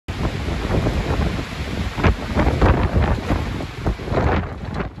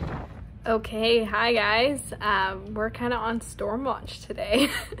Okay, hi guys. We're kind of on storm watch today.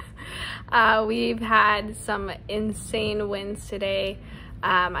 We've had some insane winds today.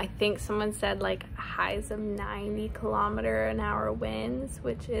 I think someone said like highs of 90-kilometer-an-hour winds,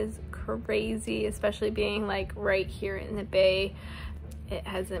 which is crazy, especially being like right here in the bay. It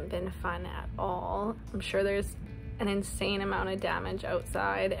hasn't been fun at all. I'm sure there's an insane amount of damage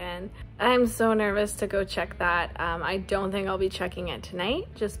outside and I'm so nervous to go check that. I don't think I'll be checking it tonight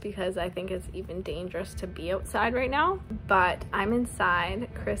just because I think it's even dangerous to be outside right now, but I'm inside.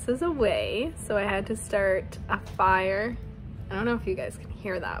 Chris is away, so I had to start a fire. I don't know if you guys can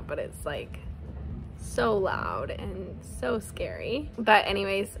hear that, but it's like so loud and so scary. But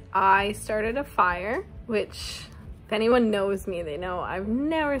anyways, I started a fire, which if anyone knows me, they know I've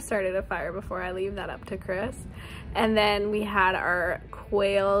never started a fire before. I leave that up to Chris. And then we had our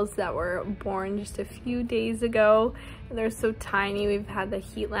quails that were born just a few days ago. And they're so tiny. We've had the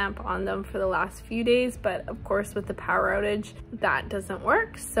heat lamp on them for the last few days, but of course with the power outage, that doesn't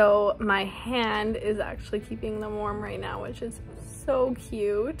work. So my hand is actually keeping them warm right now, which is so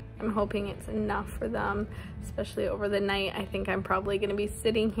cute. I'm hoping it's enough for them, especially over the night. I think I'm probably gonna be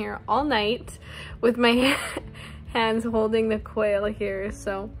sitting here all night with my hands holding the quail here,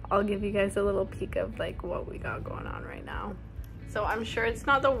 so I'll give you guys a little peek of like what we got going on right now. So I'm sure it's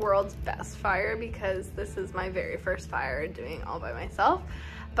not the world's best fire because this is my very first fire doing all by myself,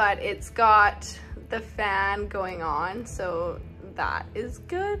 but it's got the fan going on, so that is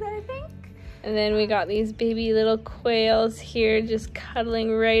good, I think. And then we got these baby little quails here just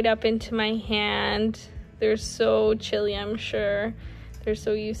cuddling right up into my hand. They're so chilly, I'm sure. They're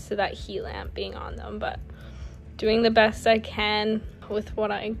so used to that heat lamp being on them, but doing the best I can with what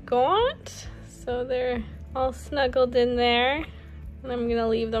I got. So they're all snuggled in there. And I'm gonna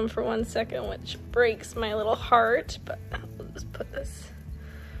leave them for 1 second, which breaks my little heart, but I'll just put this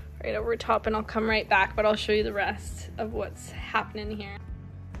right over top and I'll come right back, but I'll show you the rest of what's happening here.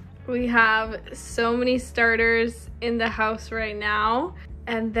 We have so many starters in the house right now.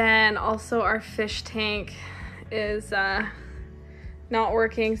 And then also our fish tank is not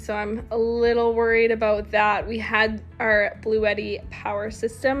working, so I'm a little worried about that. We had our Blue Eddy power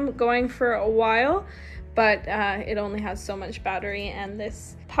system going for a while, but it only has so much battery, and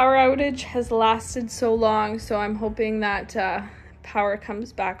this power outage has lasted so long, so I'm hoping that power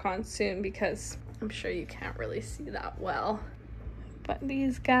comes back on soon because I'm sure you can't really see that well. But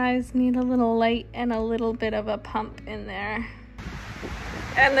these guys need a little light and a little bit of a pump in there.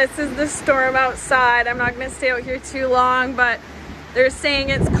 And this is the storm outside. I'm not gonna stay out here too long, but they're saying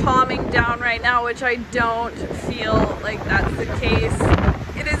it's calming down right now, which I don't feel like that's the case.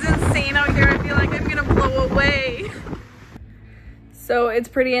 It is insane out here. I feel like I'm gonna blow away. So it's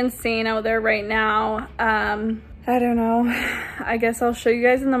pretty insane out there right now. I don't know. I guess I'll show you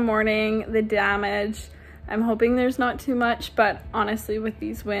guys in the morning the damage. I'm hoping there's not too much, but honestly with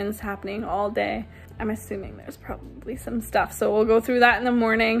these winds happening all day, I'm assuming there's probably some stuff. So we'll go through that in the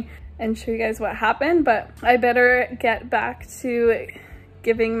morning and show you guys what happened, but I better get back to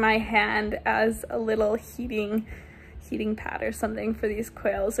giving my hand as a little heating pad or something for these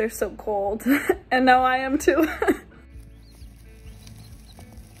quails. They're so cold and now I am too.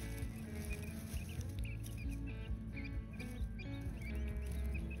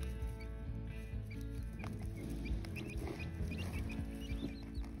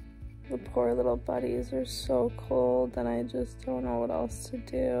 The poor little buddies are so cold and I just don't know what else to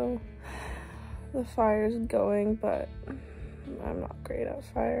do. The fire's going, but I'm not great at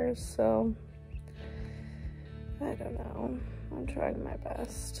fires, so I don't know. I'm trying my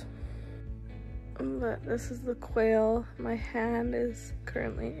best. But this is the quail. My hand is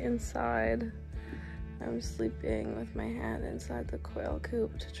currently inside. I'm sleeping with my hand inside the quail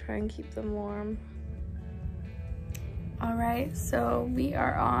coop to try and keep them warm. All right, so we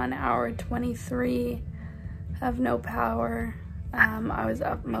are on hour 23 of no power. I was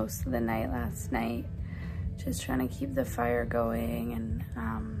up most of the night last night, just trying to keep the fire going and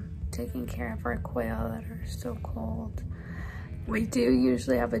taking care of our quail that are so cold. We do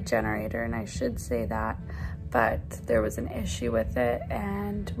usually have a generator, and I should say that, but there was an issue with it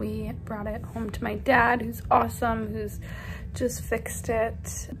and we brought it home to my dad, who's awesome, who's just fixed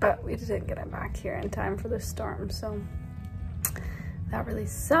it, but we didn't get it back here in time for the storm, so that really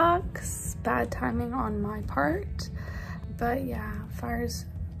sucks. Bad timing on my part. But yeah, fire's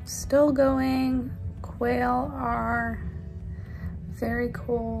still going. Quail are very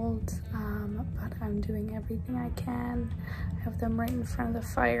cold, but I'm doing everything I can. I have them right in front of the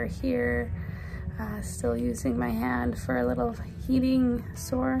fire here. Still using my hand for a little heating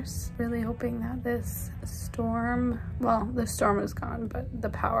source. Really hoping that this storm, well, the storm is gone, but the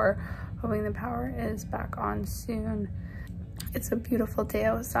power hoping the power is back on soon. It's a beautiful day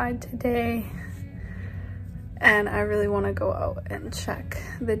outside today, and I really want to go out and check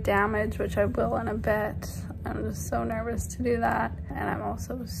the damage, which I will in a bit. I'm just so nervous to do that, and I'm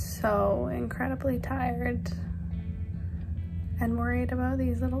also so incredibly tired and worried about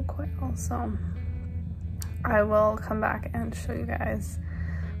these little quails. So I will come back and show you guys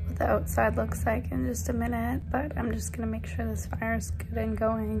what the outside looks like in just a minute, but I'm just gonna make sure this fire is good and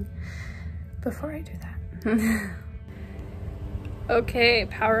going before I do that. Okay,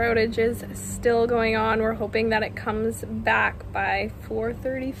 power outage is still going on. We're hoping that it comes back by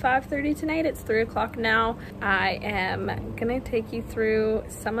 4:30, 5:30 tonight. It's 3 o'clock now. I am gonna take you through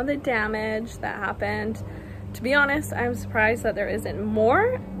some of the damage that happened. To be honest, I'm surprised that there isn't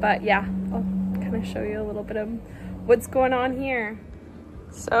more, but yeah, I'll kind of show you a little bit of what's going on here.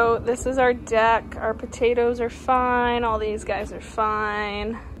 So this is our deck. Our potatoes are fine. All these guys are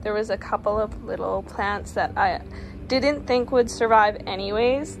fine. There was a couple of little plants that I didn't think would survive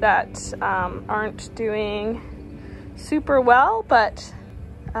anyways that aren't doing super well, but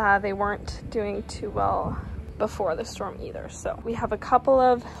they weren't doing too well before the storm either. So we have a couple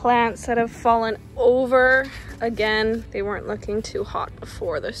of plants that have fallen over. Again, they weren't looking too hot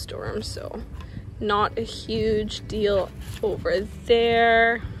before the storm, so not a huge deal over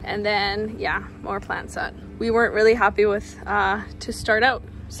there. And then yeah, more plants that we weren't really happy with to start out.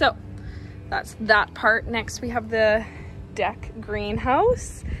 So that's that part. Next we have the deck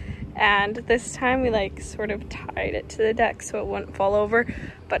greenhouse, and this time we like sort of tied it to the deck so it wouldn't fall over.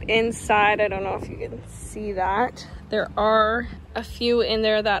 But inside, I don't know if you can see that, there are a few in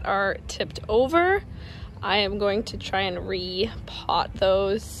there that are tipped over. I am going to try and re-pot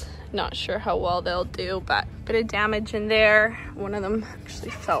those. Not sure how well they'll do, but a bit of damage in there. One of them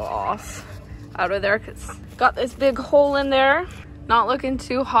actually fell off out of there because it's got this big hole in there. Not looking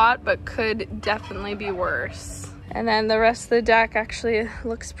too hot, but could definitely be worse. And then the rest of the deck actually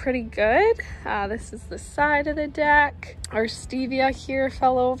looks pretty good. This is the side of the deck. Our stevia here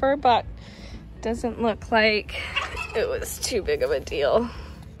fell over, but doesn't look like it was too big of a deal.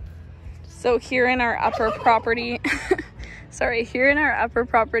 So here in our upper property, here in our upper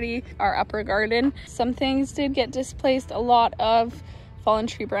property, our upper garden, some things did get displaced, a lot of fallen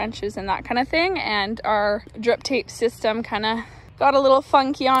tree branches and that kind of thing. And our drip tape system kind of got a little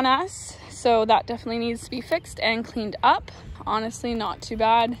funky on us. So that definitely needs to be fixed and cleaned up. Honestly, not too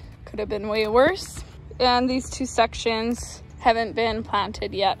bad. Could have been way worse. And these two sections haven't been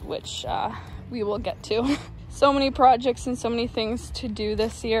planted yet, which we will get to. So many projects and so many things to do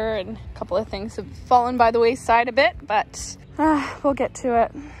this year, and a couple of things have fallen by the wayside a bit, but we'll get to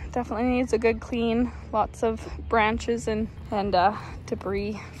it. Definitely needs a good clean. Lots of branches and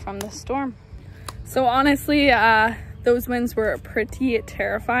debris from the storm. So honestly, those winds were pretty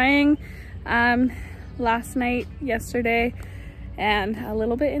terrifying last night, yesterday, and a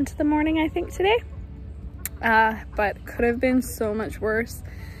little bit into the morning, I think, today. But could have been so much worse.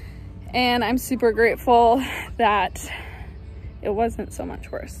 And I'm super grateful that it wasn't so much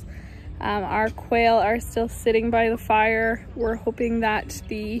worse. Our quail are still sitting by the fire. We're hoping that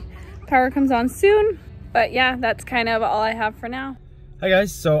the power comes on soon. But yeah, that's kind of all I have for now. Hi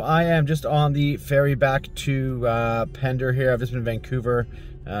guys, so I am just on the ferry back to Pender here. I've just been in Vancouver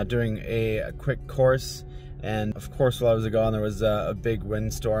doing a quick course. And of course, while I was gone, there was a big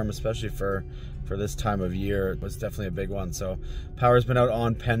windstorm, especially for this time of year. It was definitely a big one. So power's been out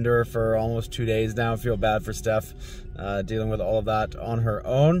on Pender for almost 2 days now. I feel bad for Steph dealing with all of that on her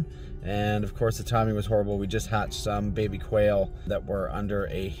own. And of course the timing was horrible. We just hatched some baby quail that were under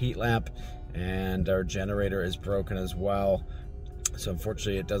a heat lamp, and our generator is broken as well. So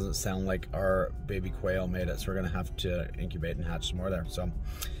unfortunately it doesn't sound like our baby quail made it. So we're gonna have to incubate and hatch some more there. So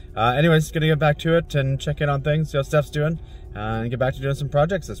anyways, gonna get back to it and check in on things, see how Steph's doing, and get back to doing some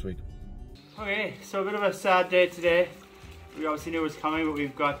projects this week. Okay, so a bit of a sad day today. We obviously knew it was coming, but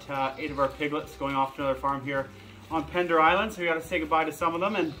we've got 8 of our piglets going off to another farm here on Pender Island, so we got to say goodbye to some of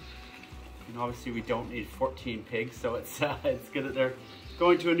them. And obviously we don't need 14 pigs, so it's good that they're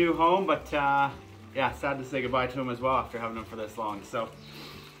going to a new home. But yeah, sad to say goodbye to them as well after having them for this long. So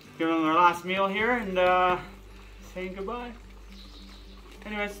giving them their last meal here and saying goodbye.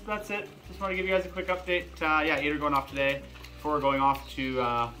 Anyways, that's it. Just want to give you guys a quick update. Yeah, 8 are going off today. 4 are going off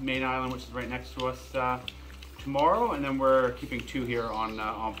to Main Island, which is right next to us, tomorrow, and then we're keeping 2 here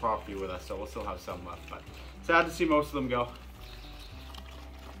on property with us, so we'll still have some left. But sad to see most of them go.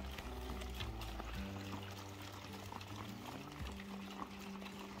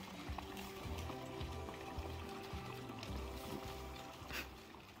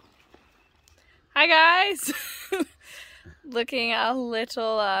 Hi guys. Looking a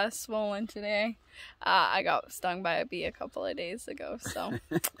little swollen today. I got stung by a bee a couple of days ago, so.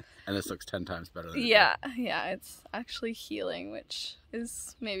 And this looks 10 times better than yeah, it's actually healing, which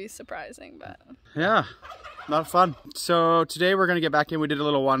is maybe surprising, but. Yeah, a lot of fun. So today we're gonna get back in. We did a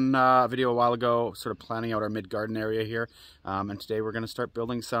little one video a while ago, sort of planning out our mid-garden area here. And today we're gonna start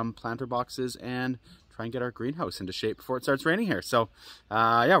building some planter boxes and try and get our greenhouse into shape before it starts raining here. So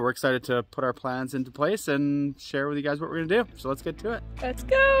yeah, we're excited to put our plans into place and share with you guys what we're gonna do. So let's get to it. Let's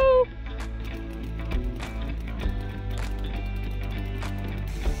go.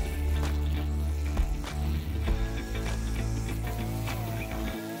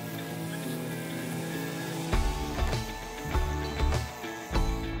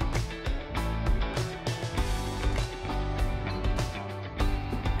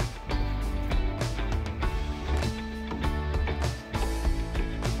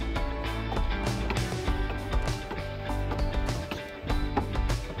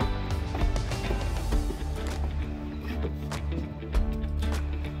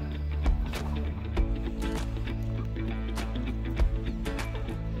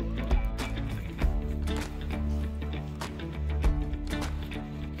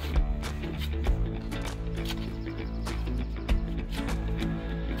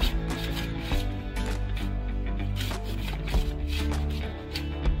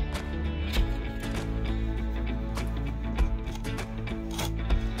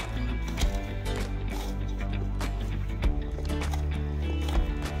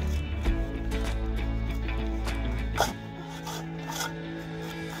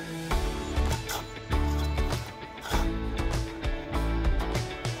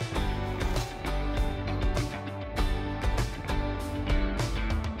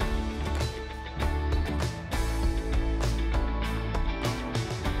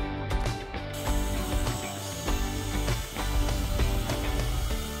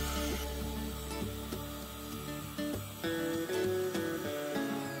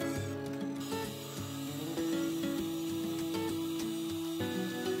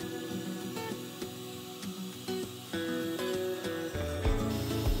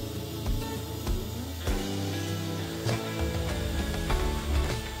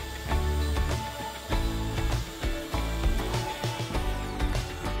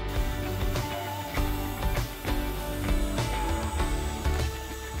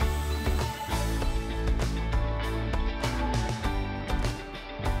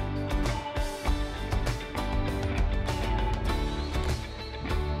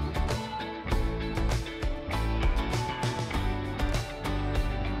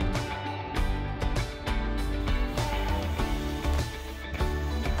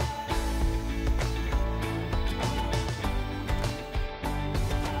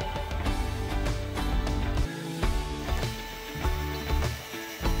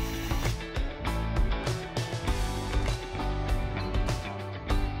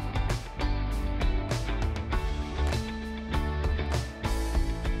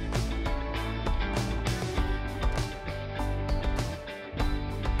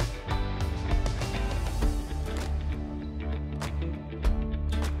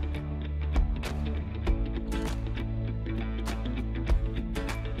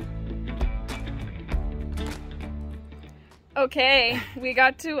 Okay, we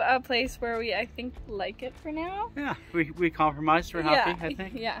got to a place where we, I think, like it for now. Yeah, we compromised. We're happy, I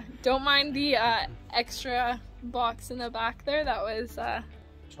think. Yeah, don't mind the extra box in the back there. That was a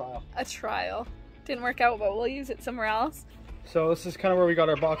trial. Didn't work out, but we'll use it somewhere else. So this is kind of where we got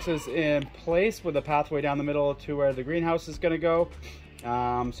our boxes in place with a pathway down the middle to where the greenhouse is going to go.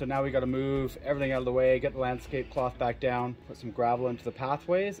 So now we got to move everything out of the way, get the landscape cloth back down, put some gravel into the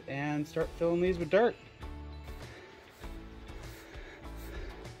pathways, and start filling these with dirt.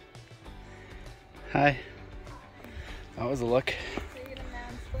 Hi. That was a look. Are you gonna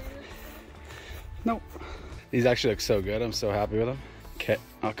mansplain? Nope. These actually look so good. I'm so happy with them. Okay,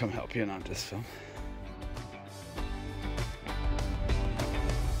 I'll come help you not just film.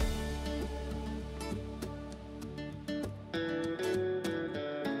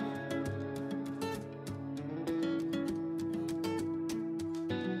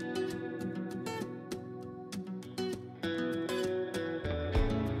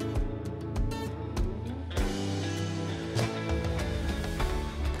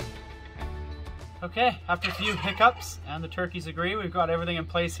 Okay, after a few hiccups and the turkeys agree, we've got everything in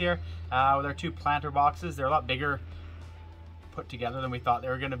place here with our two planter boxes. They're a lot bigger put together than we thought they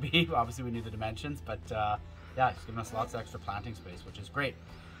were going to be. Obviously we knew the dimensions, but yeah, it's given us lots of extra planting space, which is great.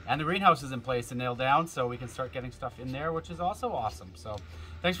 And the greenhouse is in place and nailed down, so we can start getting stuff in there, which is also awesome. So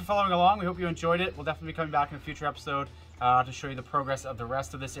thanks for following along. We hope you enjoyed it. We'll definitely be coming back in a future episode to show you the progress of the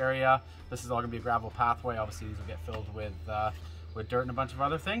rest of this area. This is all going to be a gravel pathway. Obviously, these will get filled with dirt and a bunch of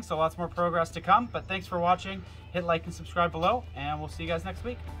other things. So lots more progress to come. But thanks for watching. Hit like and subscribe below, and we'll see you guys next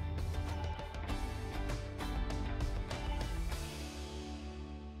week.